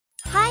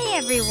Hi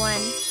everyone!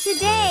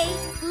 Today,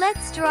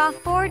 let's draw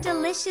 4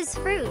 delicious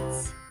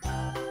fruits.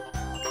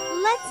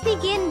 Let's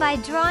begin by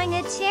drawing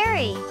a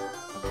cherry.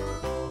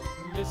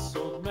 This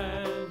old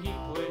man, he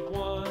played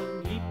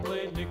one. He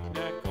played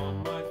knick-knack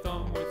on my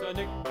thumb with a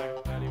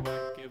knick-knack,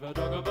 paddywhack, give a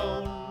dog a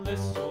bone.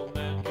 This old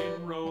man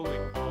came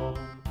rolling home.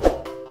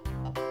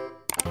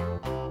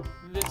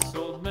 This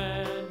old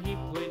man, he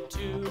played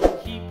two.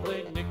 He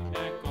played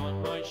knick-knack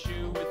on my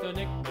shoe with a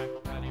knick-knack,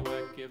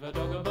 paddywhack, give a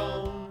dog a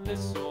bone.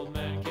 This old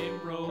man came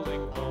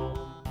rolling home.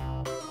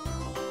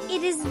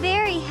 It is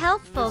very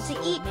helpful to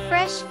eat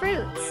fresh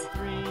fruits.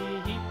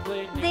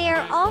 They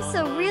are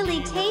also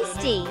really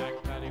tasty.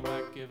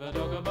 Give a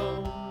dog a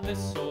bone.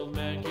 This old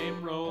man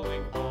came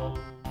rolling home.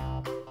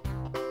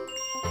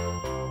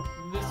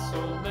 This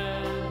old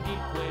man, he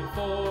played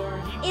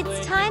four.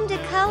 It's time to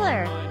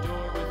color.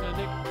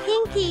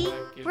 Pinky,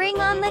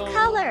 bring on the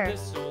color.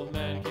 This old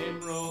man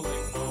came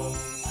rolling home.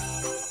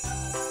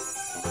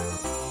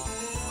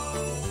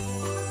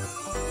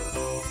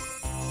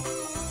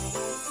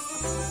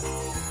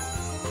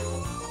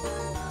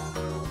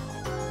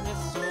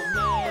 This old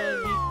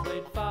man, he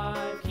played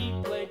five. He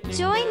played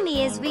Join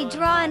me as we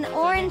draw an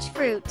orange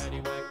fruit.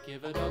 paddywhack,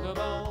 give a dog a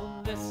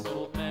bone. This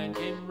old man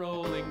came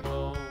rolling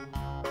home.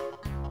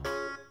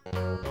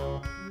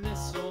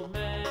 This old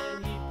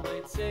man, he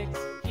played six.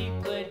 He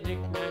played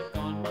knick-knack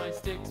on my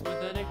sticks with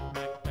a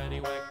knick-knack,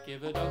 paddywhack,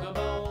 give a dog a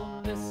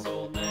bone. This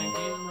old man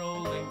came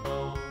rolling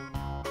home.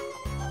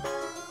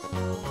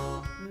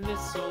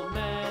 This old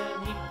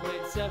man, he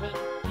played seven.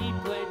 He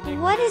played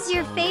knick-knack. What is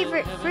your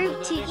favorite on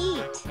fruit to knick-knack,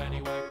 eat?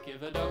 paddywhack,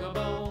 give a dog a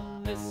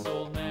bone. This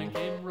old man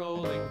came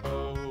rolling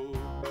home.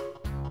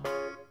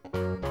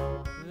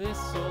 This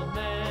old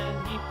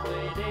man, he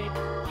played eight.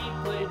 He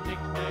played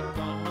knick-knack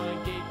on my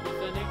gate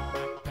with a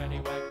knick-knack,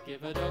 paddywhack,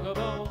 give a dog a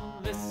bone.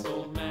 This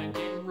old man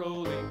came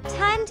rolling.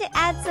 Time to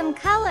add some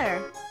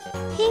color.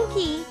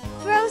 Pinky,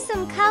 throw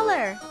some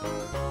color.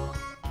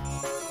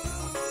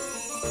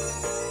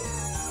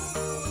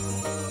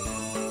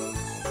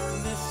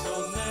 This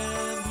old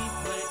man, he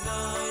played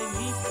nine.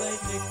 He played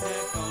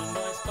knick-knack on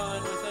my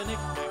spine with a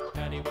knick-knack,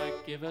 paddywhack,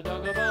 give a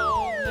dog a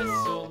bone.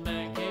 This old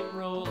man came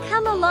rolling.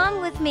 Come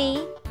along with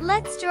me.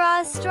 Let's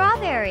draw a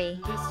strawberry.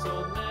 This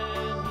old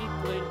man, he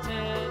played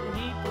ten.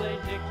 He played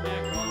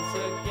knick-knack once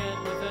again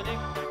with a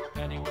knick-knack,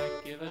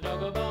 paddywhack, give a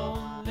dog a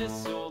bone.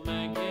 This old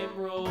man came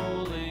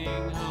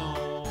rolling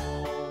home.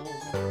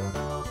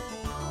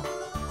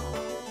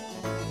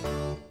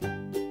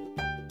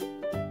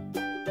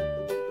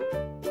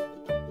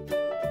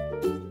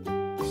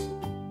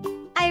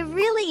 I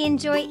really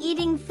enjoy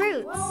eating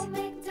fruits. Old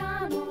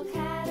MacDonald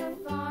had a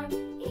farm,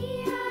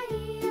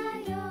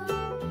 E-I-E-I-O.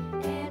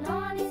 And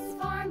on his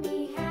farm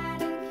he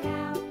had a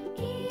cow,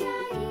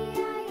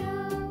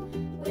 E-I-E-I-O.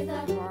 With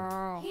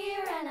a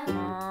here and a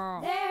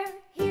there,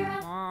 here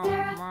a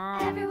there,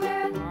 a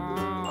everywhere. Old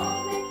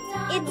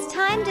MacDonald It's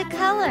time to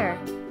color.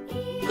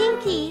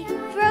 Pinky,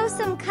 throw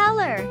some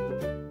color.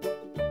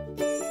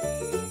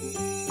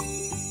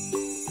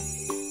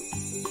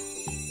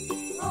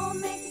 Old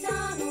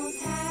MacDonald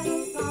had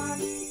a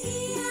farm,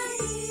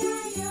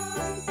 E-I-E-I-O.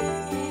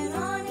 And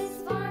on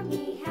his farm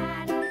he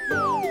had a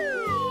pig,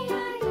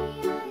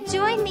 E-I-E-I-O.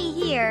 Join me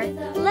here.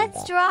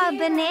 Let's draw a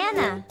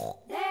banana.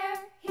 There,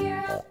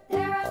 here,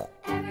 there,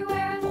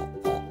 everywhere.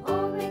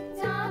 Old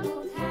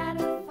MacDonald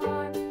had a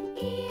farm,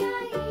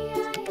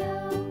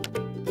 E-I-E-I-O.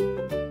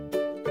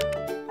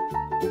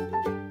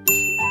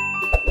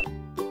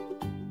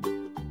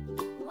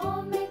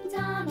 Old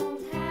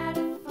MacDonald had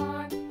a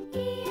farm,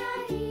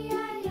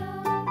 E-I-E-I-O.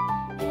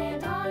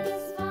 And on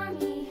his farm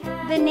he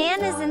had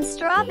Bananas and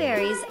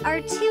strawberries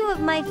are two of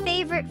my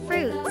favorite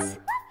fruits.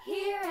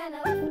 here and a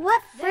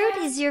What fruit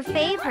is your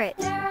favorite?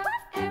 there,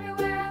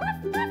 everywhere.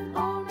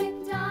 Old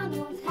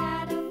MacDonald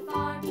had a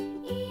farm,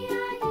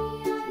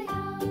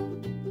 E-I-E-I-O.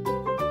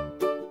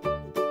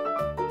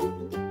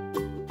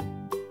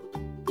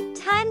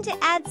 Time to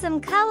add some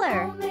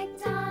color. Old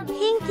MacDonald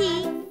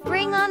Pinky,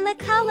 bring on the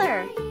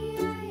color.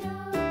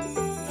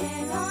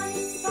 and on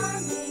his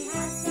farm they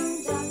had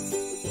some ducks,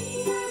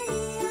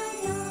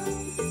 E-I-E-I-O.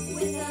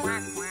 With a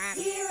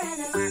here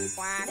and a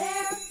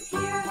there,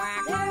 here,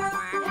 there,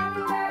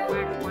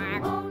 everywhere.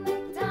 Old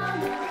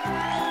MacDonald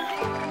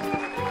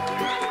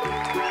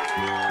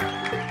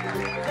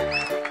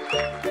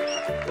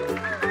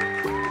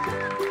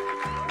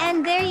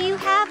And there you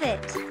have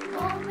it.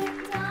 Old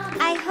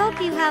MacDonald I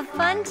hope you have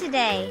fun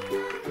today.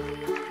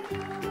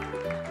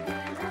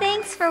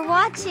 Thanks for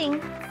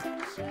watching.